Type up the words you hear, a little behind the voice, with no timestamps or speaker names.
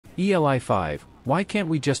ELI 5, why can't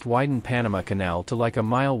we just widen Panama Canal to like a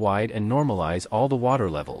mile wide and normalize all the water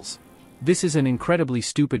levels? This is an incredibly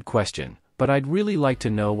stupid question, but I'd really like to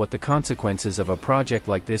know what the consequences of a project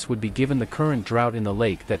like this would be given the current drought in the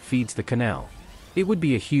lake that feeds the canal. It would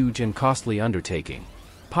be a huge and costly undertaking.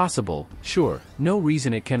 Possible, sure, no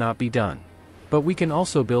reason it cannot be done. But we can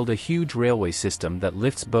also build a huge railway system that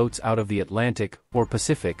lifts boats out of the Atlantic or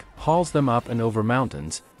Pacific, hauls them up and over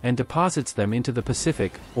mountains, and deposits them into the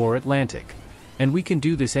Pacific or Atlantic. And we can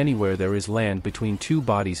do this anywhere there is land between two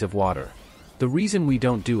bodies of water. The reason we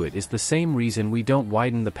don't do it is the same reason we don't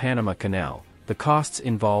widen the Panama Canal. The costs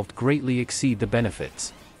involved greatly exceed the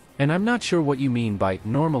benefits. And I'm not sure what you mean by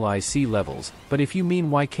normalize sea levels, but if you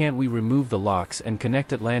mean why can't we remove the locks and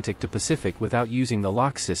connect Atlantic to Pacific without using the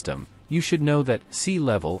lock system, you should know that sea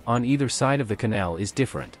level on either side of the canal is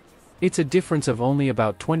different. It's a difference of only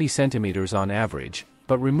about 20 centimeters on average,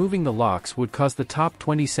 but removing the locks would cause the top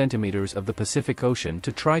 20 centimeters of the Pacific Ocean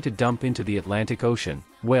to try to dump into the Atlantic Ocean.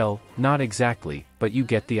 Well, not exactly, but you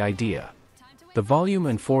get the idea. The volume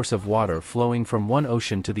and force of water flowing from one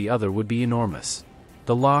ocean to the other would be enormous.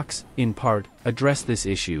 The locks, in part, address this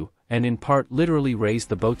issue, and in part literally raise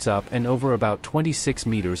the boats up and over about 26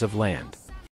 meters of land.